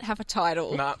doesn't have a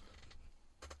title. Nah.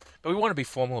 But we want to be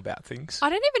formal about things. I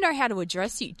don't even know how to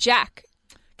address you. Jack.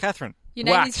 Catherine. Your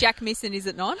name Whack. is Jack Misson, is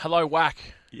it not? Hello, Whack.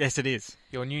 Yes, it is.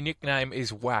 Your new nickname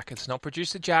is Whack. It's not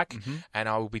Producer Jack, and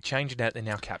I will be changing that in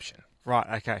our caption. Right,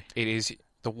 okay. It is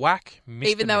the Whack Mr.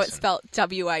 Even though it's Misson. spelled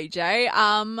W-A-J.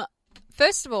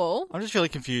 First of all... I'm just really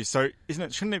confused. So,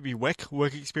 shouldn't it be WEC,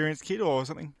 Work Experience Kid, or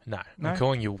something? No, No? I'm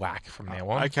calling you Whack from now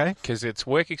on. Okay. Because it's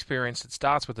work experience. It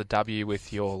starts with a W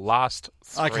with your last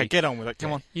three. Okay, get on with it.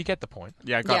 Come on. You get the point.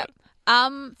 Yeah, I got Yeah.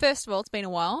 it. First of all, it's been a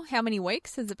while. How many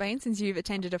weeks has it been since you've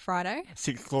attended a Friday?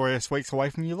 6 glorious weeks away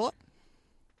from you lot.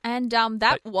 And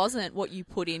that wasn't what you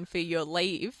put in for your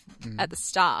leave at the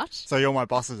start. So you're my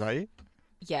bosses, are you?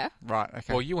 Yeah. Right,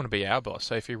 okay. Well, you want to be our boss.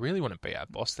 So if you really want to be our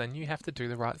boss, then you have to do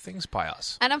the right things by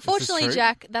us. And unfortunately, true?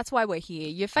 Jack, that's why we're here.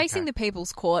 You're facing the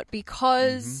People's Court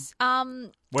because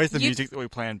Where's the you've- music that we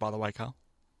planned, by the way, Carl?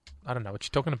 I don't know what you're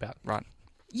talking about. Right.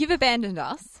 you've abandoned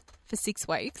us for 6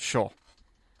 weeks. Sure.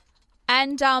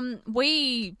 And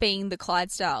we, being the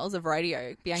Clydesdales of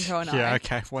radio, Bianco and Yeah, I,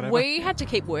 okay, whatever. we had to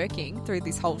keep working through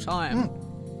this whole time.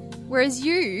 Whereas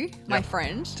you, my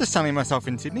friend, Just sunning myself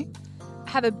in Sydney.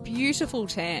 have a beautiful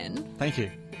tan, Thank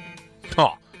you.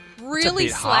 Oh, really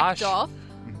bit slacked harsh. off.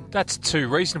 that's too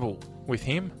reasonable with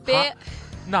him. Ba-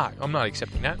 No, I'm not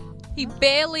accepting that. He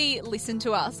barely listened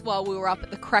to us while we were up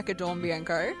at the crack of dawn,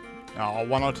 Bianco. Oh,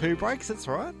 1 or 2 breaks, that's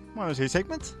all right. 1 or 2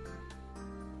 segments.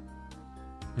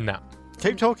 No.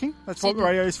 Keep talking. That's what the Didn't-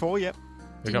 radio's for, yep.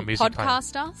 We've got Didn't music playing.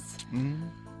 podcast us.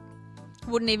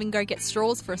 Wouldn't even go get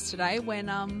straws for us today when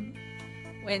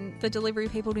the delivery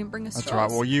people didn't bring us That's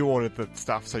straws. right. Well, you ordered the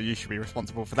stuff, so you should be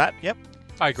responsible for that. Yep.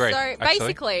 I agree. So actually.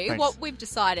 basically, Thanks. what we've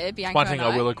decided, Bianca One thing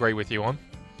and I will agree with you on.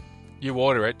 You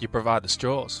order it, you provide the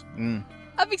straws.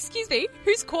 excuse me,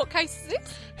 whose court case is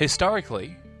this?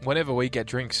 Historically, whenever we get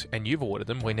drinks and you've ordered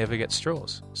them, we never get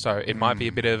straws. So it might be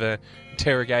a bit of a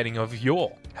interrogating of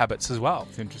your habits as well.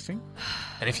 It's interesting.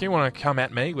 And if you want to come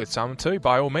at me with some too,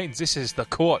 by all means, this is the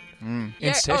court in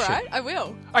Yeah, session. all right, I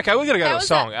will. Okay, we're going to go How to a was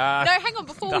song. that? No, hang on,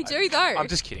 before we do, though. I'm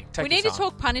just kidding. Take we your need to time.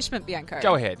 talk punishment, Bianco.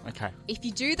 Go ahead. Okay. If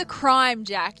you do the crime,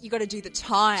 Jack, you got to do the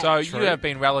time. So True. you have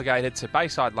been relegated to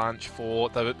Bayside Lunch for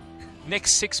the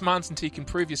next 6 months until you can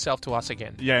prove yourself to us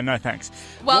again. Yeah, no thanks.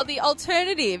 Well, the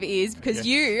alternative is, because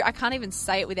I can't even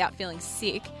say it without feeling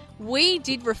sick, we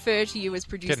did refer to you as Getting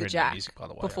Producer rid of Jack music, by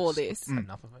the way. before I've this. had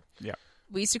enough of it. Yeah.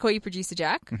 We used to call you Producer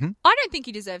Jack. I don't think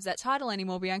he deserves that title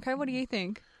anymore, Bianco. What do you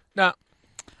think? No,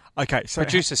 Okay, so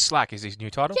Producer Slack is his new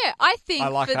title. Yeah, I think I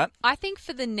like that. I think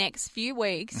for the next few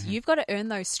weeks, you've got to earn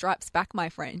those stripes back, my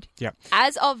friend. Yep.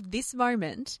 As of this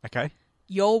moment, Okay.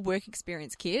 your work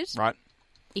experience kid. Right.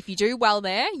 If you do well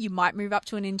there, you might move up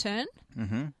to an intern.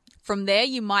 From there,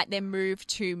 you might then move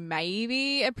to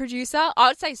maybe a producer. I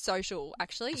would say social,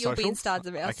 actually. You'll be in Socials? stars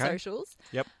of our Okay. socials.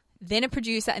 Yep. Then a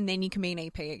producer, and then you can be an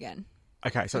EP again.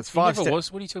 Okay, so it's He 5 never steps.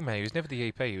 was. What are you talking about? He was never the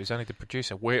EP. He was only the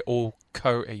producer. We're all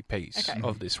co-EPs Okay.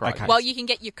 of this, right? Okay. Well, you can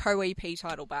get your co-EP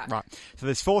title back. Right. So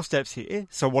there's 4 steps here.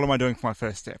 So what am I doing for my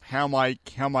first step? How am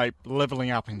I leveling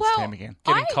up in Well, STEM again?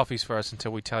 Getting coffees for us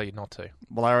until we tell you not to.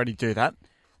 Well, I already do that.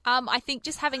 I think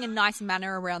just having a nice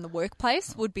manner around the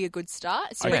workplace would be a good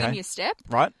start. So Okay. in your step.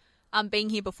 Right. Being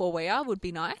here before we are would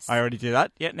be nice. I already do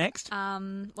that. Yeah, next.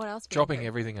 What else? Dropping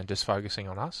everything and just focusing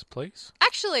on us, please.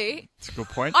 Actually, That's a good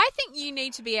point. I think you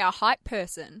need to be our hype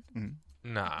person.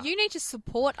 Nah. You need to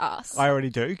support us. I already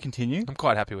do. Continue. I'm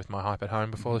quite happy with my hype at home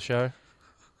before the show.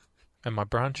 And my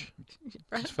brunch.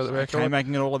 Just for the record. Okay,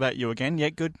 making it all about you again. Yeah,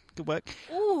 good. Good work.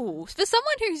 Ooh, for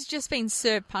someone who's just been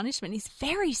served punishment, he's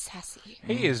very sassy.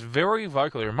 He is very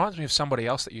vocal. He reminds me of somebody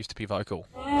else that used to be vocal.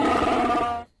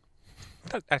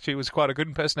 That actually was quite a good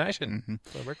impersonation.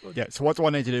 For the record. Yeah, so what do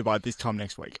I need to do by this time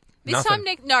next week? This Nothing. time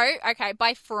next, no, okay,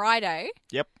 by Friday,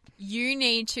 Yep. you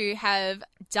need to have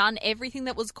done everything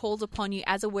that was called upon you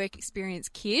as a work experience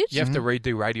kid. You have to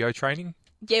redo radio training.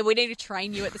 Yeah, we need to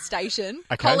train you at the station.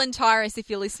 Okay. Colin Tyrus, if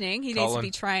you're listening, he needs to Colin.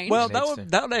 be trained. Well, Needs to.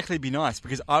 that would actually be nice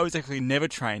because I was actually never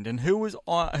trained, and who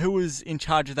was in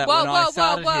charge of that whoa, when I whoa,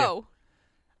 started whoa, here? whoa.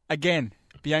 Again,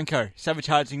 Bianco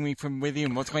sabotaging me from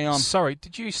within. What's going on? Sorry,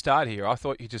 did you start here? I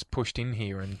thought you just pushed in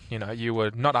here and, you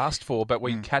were not asked for, but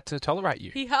we had to tolerate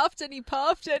you. He huffed and he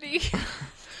puffed and he...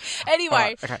 Anyway,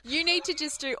 Alright, okay. you need to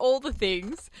just do all the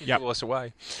things Yep. Pull us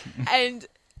away. and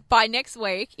by next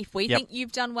week, if we Yep. think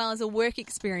you've done well as a work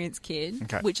experience kid,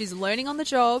 Okay. which is learning on the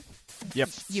job, Yep.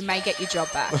 you may get your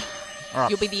job back. All right.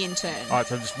 You'll be the intern. All right,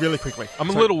 so just really quickly. I'm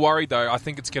a little worried, though. I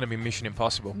think it's going to be Mission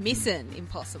Impossible. Mission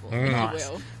impossible, if Nice.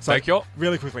 you will. So, Thank you.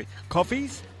 really quickly.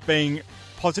 Coffees, being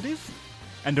positive,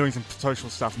 and doing some social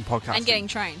stuff and podcasting. And getting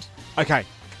trained. Okay.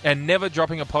 And never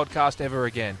dropping a podcast ever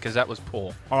again, because that was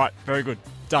poor. All right, very good.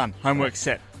 Done. Homework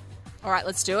set. All right,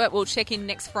 let's do it. We'll check in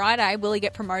next Friday. Will he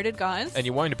get promoted, guys? And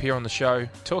you won't appear on the show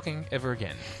talking ever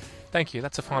again. Thank you.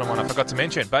 That's a final one I forgot to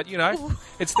mention. But, you know,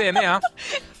 it's there now.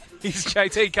 He's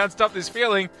JT. Can't stop this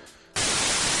feeling.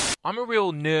 I'm a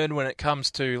real nerd when it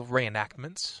comes to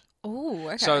reenactments. Ooh,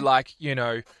 okay. So, like, you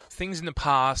know, things in the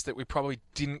past that we probably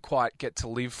didn't quite get to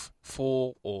live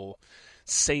for or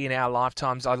see in our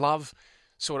lifetimes. I love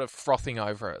sort of frothing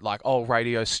over it, like old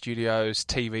radio studios,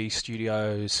 TV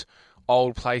studios,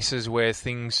 old places where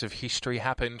things of history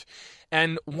happened.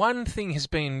 And one thing has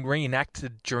been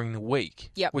reenacted during the week,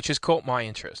 Yep. which has caught my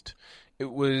interest.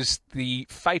 It was the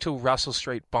fatal Russell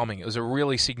Street bombing. It was a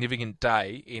really significant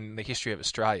day in the history of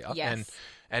Australia Yes.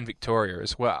 and Victoria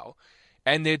as well.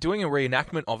 And they're doing a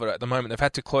reenactment of it at the moment. They've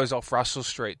had to close off Russell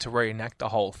Street to reenact the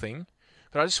whole thing.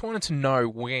 But I just wanted to know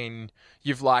when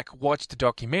you've, like, watched a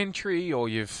documentary or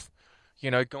you've, you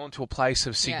know, gone to a place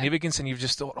of significance and you've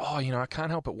just thought, oh, you know, I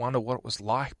can't help but wonder what it was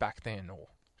like back then or,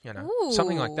 you know,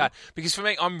 something like Ooh. that. Because for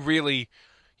me, I'm really...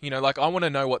 You know, like, I want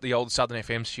to know what the old Southern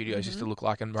FM studios used to look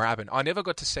like in Moorabbin. I never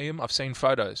got to see them. I've seen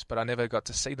photos, but I never got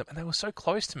to see them. And they were so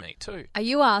close to me, too. Are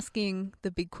you asking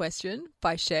the big question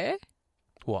by Cher?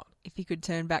 What? If you could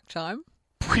turn back time?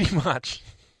 Pretty much.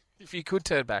 If you could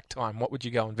turn back time, what would you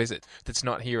go and visit that's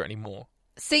not here anymore?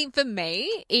 See, for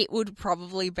me, it would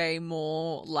probably be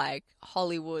more like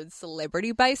Hollywood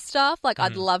celebrity-based stuff. Like,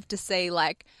 I'd love to see,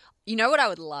 like, you know what I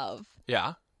would love?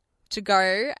 Yeah. To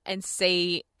go and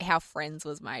see how Friends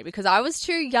was made, because I was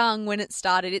too young when it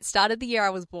started. It started the year I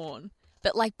was born.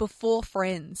 But, like, before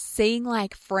Friends, seeing,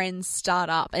 like, Friends start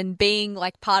up and being,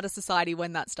 like, part of society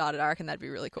when that started, I reckon that'd be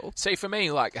really cool. See, for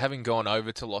me, like, having gone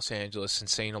over to Los Angeles and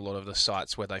seen a lot of the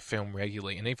sites where they film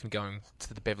regularly, and even going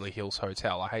to the Beverly Hills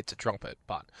Hotel, I hate to trump it,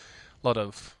 but a lot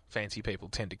of fancy people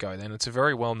tend to go there, and it's a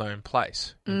very well-known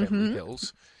place in Beverly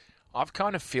Hills. I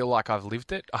kind of feel like I've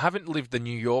lived it. I haven't lived the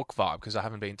New York vibe because I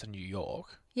haven't been to New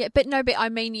York. Yeah, but I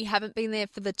mean, you haven't been there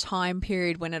for the time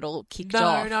period when it all kicked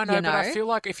off. No, you but know? I feel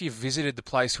like if you visited the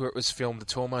place where it was filmed,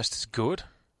 it's almost as good.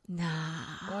 Nah.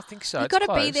 I think so. You've It's got to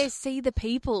be close. there, see the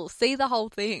people, see the whole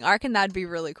thing. I reckon that'd be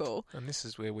really cool. And this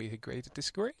is where we agree to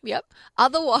disagree. Yep.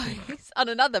 Otherwise, on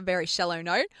another very shallow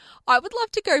note, I would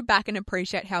love to go back and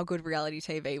appreciate how good reality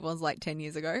TV was like 10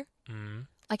 years ago.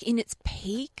 Like in its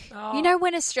peak. Oh. You know,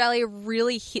 when Australia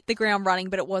really hit the ground running,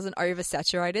 but it wasn't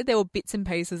oversaturated. There were bits and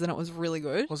pieces and it was really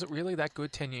good. Was it really that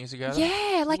good 10 years ago? though?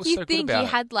 Yeah, What like was you so good think about you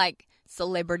it? had like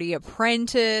Celebrity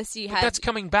Apprentice, you But had that's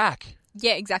coming back.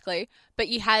 yeah, exactly. But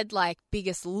you had like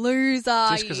Biggest Loser.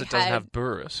 Just because you it doesn't had- have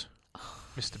Burris.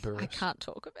 Mr. Burris. I can't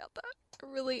talk about that.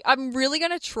 I'm really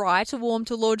going to try to warm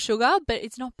to Lord Sugar, but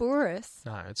it's not Burris.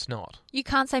 No, it's not. You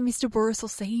can't say Mr. Burris will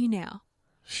see you now.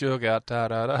 Sugar,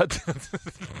 da-da-da.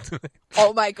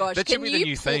 Oh my gosh. That should be the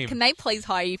new theme. Can they please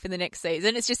hire you for the next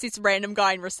season? It's just this random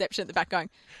guy in reception at the back going,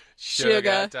 Sugar,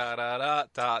 Sugar.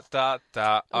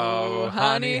 da-da-da-da-da-da. Oh,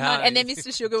 honey, honey. And then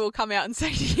Mr. Sugar will come out and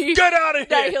say to you, Get out of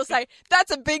no, here! he'll say,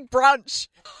 that's a big brunch.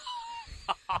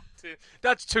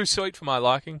 That's too sweet for my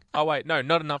liking. Oh, wait, no,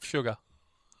 not enough sugar.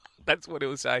 That's what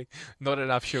he'll say. Not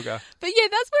enough sugar. But yeah,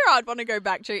 that's where I'd want to go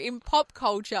back to in pop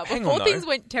culture Hang before on, though. things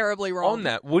went terribly wrong. On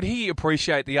that, would he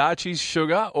appreciate the Archie's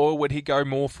Sugar, or would he go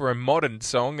more for a modern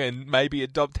song and maybe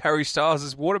adopt Harry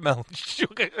Styles' Watermelon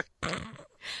Sugar?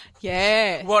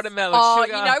 Yeah. Watermelon Oh,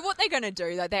 sugar. you know what they're going to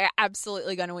do, though? They're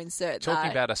absolutely going to insert Talking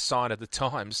that. about a sign of the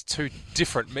times, two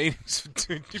different meanings for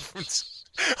two different...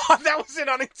 Oh, that was an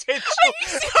unintentional.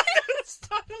 That was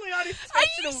totally Are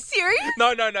unintentional. you serious?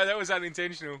 No, that was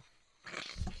unintentional.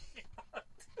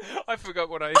 I forgot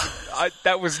what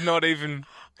that was not even...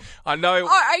 I know...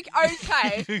 Oh,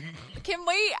 okay. Can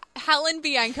we, Helen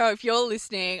Bianco, if you're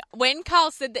listening, when Carl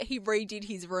said that he redid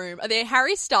his room, are there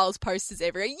Harry Styles posters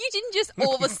everywhere? You didn't just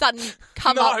all of a sudden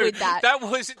come up with that. That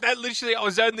literally, I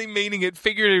was only meaning it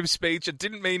figurative speech. I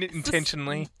didn't mean it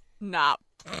intentionally. Nah.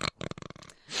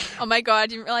 Oh my God, I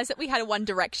didn't realise that we had a One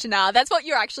Directioner. That's what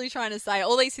you're actually trying to say.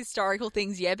 All these historical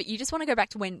things, yeah, but you just want to go back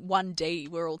to when 1D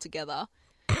were all together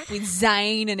with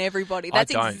Zayn and everybody.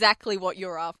 That's don't. exactly what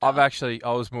you're after. I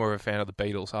was more of a fan of the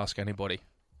Beatles, ask anybody.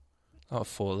 Oh,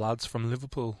 four lads from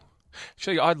Liverpool.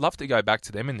 Actually, I'd love to go back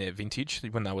to them in their vintage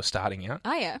when they were starting out.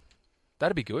 Oh, yeah.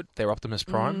 That'd be good. Their Optimus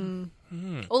Prime.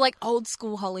 Or like old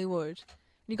school Hollywood.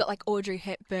 You got like Audrey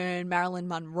Hepburn, Marilyn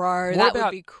Monroe. What That about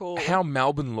would be cool. how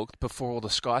Melbourne looked before all the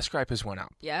skyscrapers went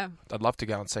up? Yeah, I'd love to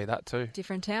go and see that too.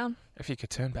 different town. If you could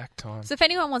turn back time. So if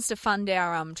anyone wants to fund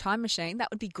our time machine, that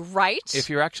would be great. If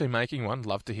you're actually making one,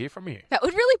 love to hear from you. That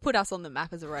would really put us on the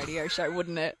map as a radio show,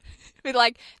 wouldn't it? Be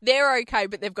like, they're okay,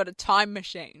 but they've got a time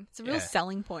machine. It's a real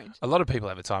selling point. A lot of people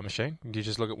have a time machine. You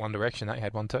just look at One Direction, they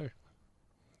had one too.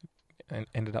 And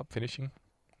ended up finishing.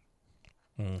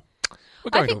 We're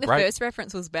going I think to the a break. first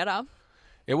reference was better.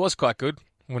 It was quite good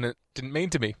when it didn't mean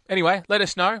to be. Anyway, let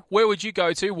us know. Where would you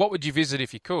go to? What would you visit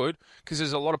if you could? Because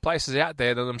there's a lot of places out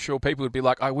there that I'm sure people would be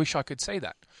like, I wish I could see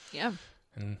that. Yeah.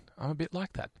 And I'm a bit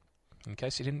like that, in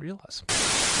case you didn't realise.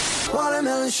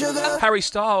 Watermelon sugar. Harry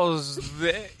Styles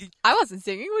there. I wasn't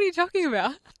singing. What are you talking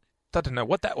about? I don't know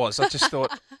what that was. I just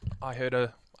thought I heard I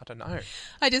don't know.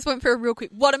 I just went for a real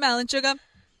quick watermelon sugar.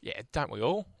 Yeah, don't we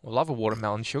all? We love a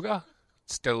watermelon sugar.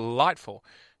 It's delightful.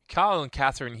 Carl and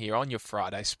Catherine here on your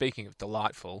Friday. Speaking of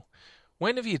delightful,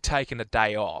 when have you taken a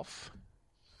day off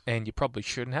and you probably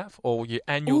shouldn't have, or your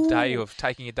annual day of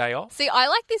taking a day off? See, I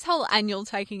like this whole annual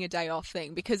taking a day off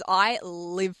thing because I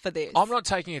live for this. I'm not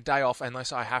taking a day off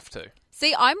unless I have to.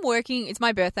 See, I'm working. It's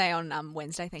my birthday on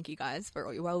Wednesday. Thank you guys for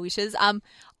all your well wishes. I'm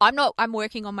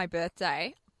working on my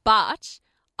birthday, but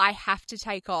I have to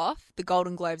take off the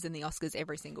Golden Globes and the Oscars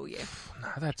every single year. No,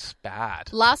 that's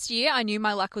bad. Last year, I knew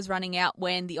my luck was running out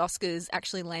when the Oscars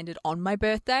actually landed on my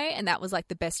birthday, and that was like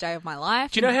the best day of my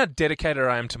life. Do you know how dedicated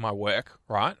I am to my work,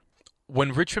 right?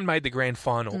 When Richmond made the grand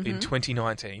final in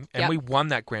 2019 and we won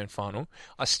that grand final,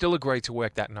 I still agreed to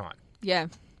work that night. Yeah.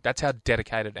 That's how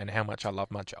dedicated and how much I love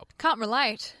my job. Can't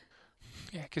relate.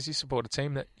 Yeah, because you support a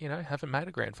team that, haven't made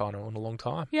a grand final in a long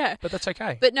time. Yeah. But that's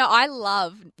okay. But no, I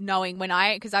love knowing when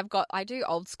because I do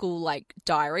old school like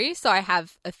diary. So I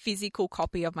have a physical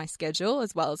copy of my schedule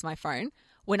as well as my phone.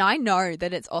 When I know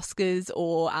that it's Oscars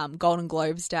or Golden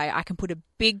Globes Day, I can put a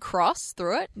big cross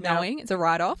through it, knowing it's a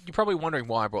write-off. You're probably wondering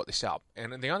why I brought this up.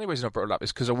 And the only reason I brought it up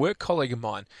is because a work colleague of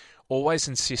mine always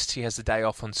insists he has the day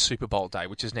off on Super Bowl day,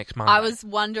 which is next Monday. I was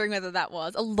wondering whether that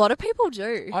was. A lot of people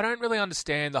do. I don't really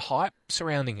understand the hype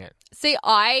surrounding it. See,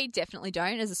 I definitely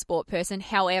don't as a sport person.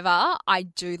 However, I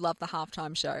do love the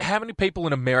halftime show. How many people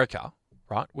in America,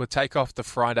 right, will take off the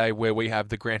Friday where we have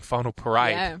the grand final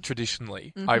parade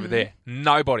traditionally over there?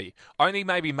 Nobody. Only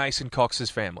maybe Mason Cox's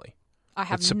family. I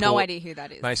have no idea who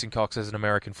that is. Mason Cox is an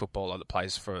American footballer that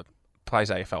plays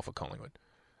AFL for Collingwood.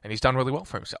 And he's done really well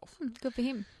for himself. Good for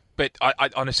him. But I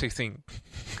honestly think,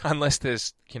 unless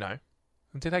there's,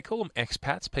 do they call them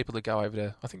expats? People that go over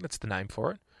to, I think that's the name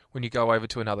for it. When you go over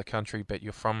to another country, but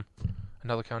you're from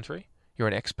another country, you're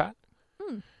an expat.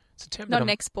 It's a term Not an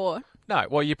export. No,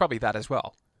 well, you're probably that as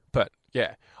well. But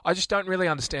yeah, I just don't really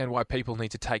understand why people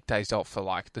need to take days off for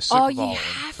like the Super Bowl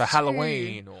and for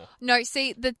Halloween or. No,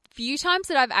 see, the few times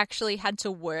that I've actually had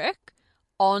to work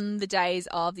on the days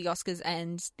of the Oscars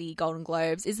and the Golden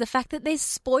Globes is the fact that there's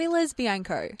spoilers,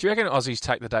 Bianco. Do you reckon Aussies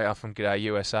take the day off from G'day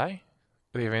USA,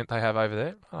 the event they have over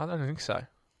there? I don't think so.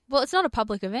 Well, it's not a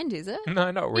public event, is it?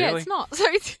 No, not really. Yeah, it's not. So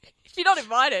if you're not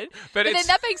invited. But then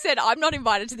that being said, I'm not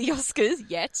invited to the Oscars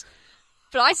yet.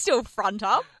 But I still front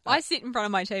up. I sit in front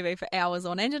of my TV for hours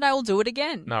on end and I will do it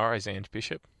again. No worries, Ange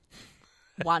Bishop.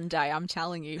 One day, I'm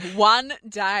telling you. One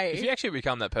day. If you actually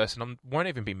become that person, I won't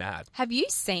even be mad. Have you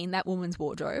seen that woman's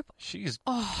wardrobe? She's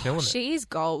killing it. She is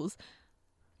goals.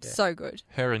 Yeah. So good.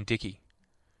 Her and Dickie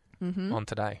on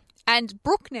Today. And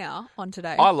Brooke now on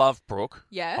Today. I love Brooke.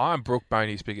 Yeah. I'm Brooke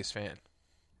Boney's biggest fan.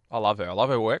 I love her. I love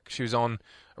her work. She was on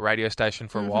a radio station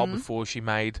for a while before she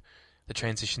made the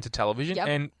transition to television. Yep.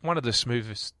 And one of the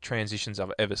smoothest transitions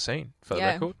I've ever seen, for the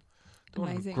record.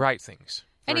 Doing amazing. Great things.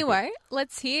 Anyway,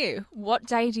 let's hear. What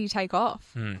day do you take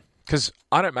off? Because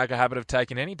I don't make a habit of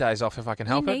taking any days off if I can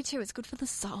help it. You need to. It's good for the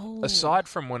soul. Aside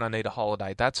from when I need a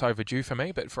holiday, that's overdue for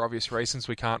me. But for obvious reasons,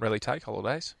 we can't really take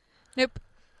holidays. Nope.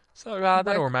 So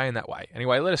that'll remain that way.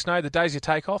 Anyway, let us know the days you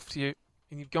take off. You've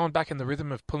gone back in the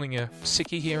rhythm of pulling a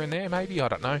sickie here and there, maybe? I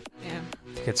don't know. Yeah.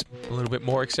 It's a little bit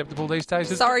more acceptable these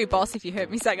days. Sorry, boss, if you heard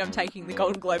me saying I'm taking the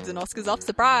Golden Globes and Oscars off.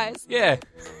 Surprise. Yeah.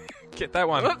 Get that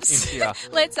one Whoops. into here.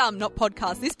 Let's not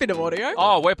podcast this bit of audio.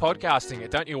 Oh, we're podcasting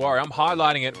it. Don't you worry. I'm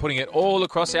highlighting it, putting it all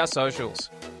across our socials.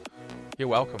 You're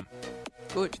welcome.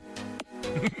 Good.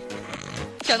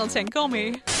 Channel 10, call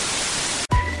me.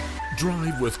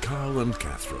 Drive with Carl and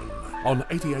Catherine on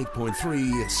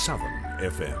 88.3 Southern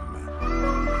FM.